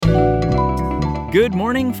Good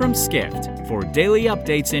morning from Skift. For daily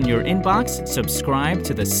updates in your inbox, subscribe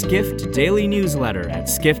to the Skift Daily newsletter at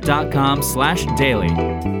skift.com/daily.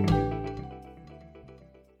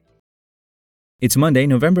 It's Monday,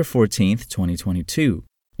 November 14th, 2022.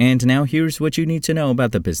 And now here's what you need to know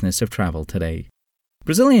about the business of travel today.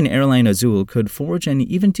 Brazilian airline Azul could forge an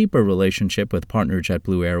even deeper relationship with partner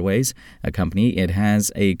JetBlue Airways, a company it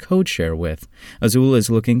has a code share with. Azul is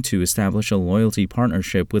looking to establish a loyalty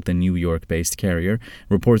partnership with the New York-based carrier,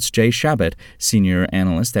 reports Jay Shabbat, senior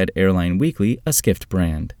analyst at Airline Weekly, a Skift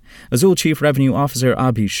brand. Azul Chief Revenue Officer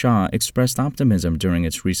Abhi Shah expressed optimism during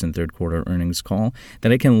its recent third-quarter earnings call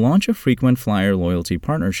that it can launch a frequent flyer loyalty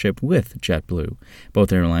partnership with JetBlue.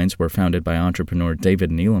 Both airlines were founded by entrepreneur David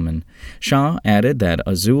Neeleman. Shah added that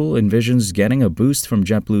Azul envisions getting a boost from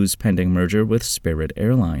JetBlue's pending merger with Spirit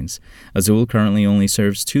Airlines. Azul currently only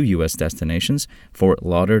serves two U.S. destinations, Fort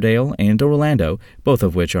Lauderdale and Orlando, both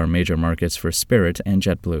of which are major markets for Spirit and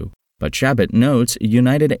JetBlue. But Shabbat notes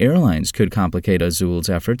United Airlines could complicate Azul's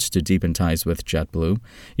efforts to deepen ties with JetBlue.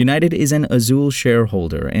 United is an Azul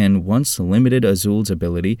shareholder and once limited Azul's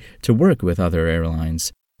ability to work with other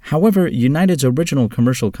airlines. However, United's original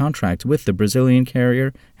commercial contract with the Brazilian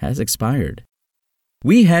carrier has expired.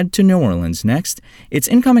 We head to New Orleans next. Its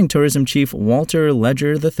incoming tourism chief, Walter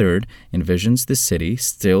Ledger III, envisions the city,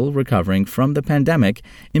 still recovering from the pandemic,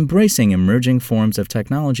 embracing emerging forms of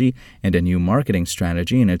technology and a new marketing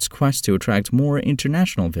strategy in its quest to attract more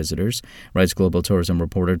international visitors, writes global tourism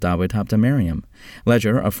reporter Dawit Habtemariam.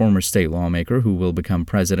 Ledger, a former state lawmaker who will become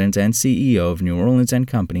president and CEO of New Orleans &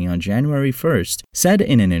 Company on January 1st, said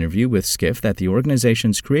in an interview with Skift that the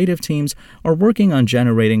organization's creative teams are working on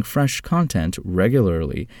generating fresh content regularly,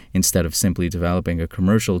 instead of simply developing a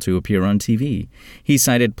commercial to appear on TV. He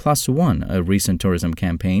cited Plus One, a recent tourism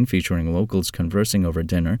campaign featuring locals conversing over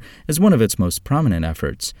dinner, as one of its most prominent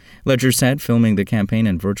efforts. Ledger said filming the campaign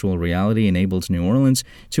in virtual reality enabled New Orleans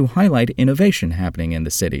to highlight innovation happening in the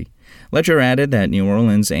city. Ledger added that New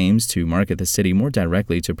Orleans aims to market the city more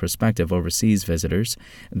directly to prospective overseas visitors.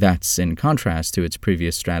 That's in contrast to its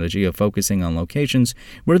previous strategy of focusing on locations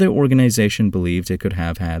where the organization believed it could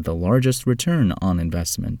have had the largest return on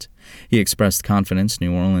investment. He expressed confidence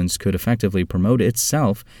New Orleans could effectively promote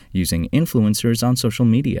itself using influencers on social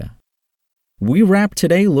media. We wrap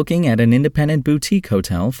today looking at an independent boutique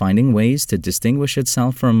hotel finding ways to distinguish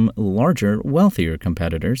itself from larger, wealthier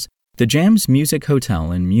competitors. The Jams Music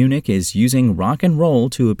Hotel in Munich is using rock and roll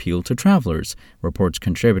to appeal to travelers, reports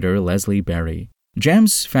contributor Leslie Berry.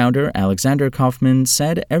 Jams founder Alexander Kaufman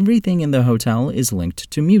said everything in the hotel is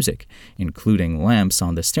linked to music, including lamps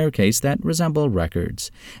on the staircase that resemble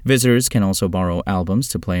records. Visitors can also borrow albums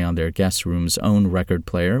to play on their guest room's own record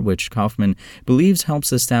player, which Kaufman believes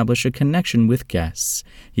helps establish a connection with guests.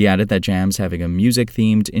 He added that Jams having a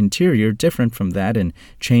music-themed interior different from that in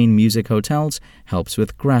chain music hotels helps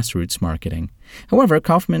with grassroots marketing. However,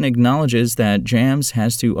 Kaufman acknowledges that Jams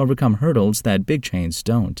has to overcome hurdles that big chains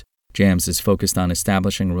don't. Jams is focused on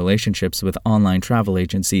establishing relationships with online travel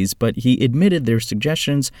agencies, but he admitted their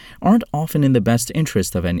suggestions aren't often in the best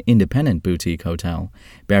interest of an independent boutique hotel.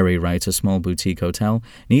 Barry writes a small boutique hotel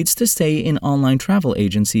needs to stay in online travel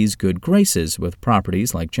agencies' good graces, with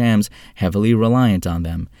properties like Jams heavily reliant on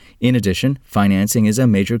them. In addition, financing is a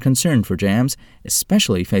major concern for Jams,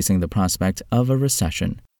 especially facing the prospect of a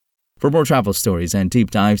recession. For more travel stories and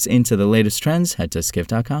deep dives into the latest trends, head to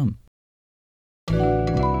skift.com.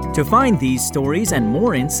 To find these stories and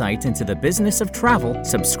more insight into the business of travel,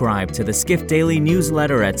 subscribe to the Skift Daily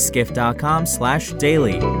newsletter at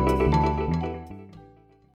skift.com/daily.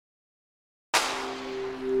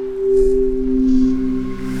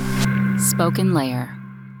 Spoken Layer.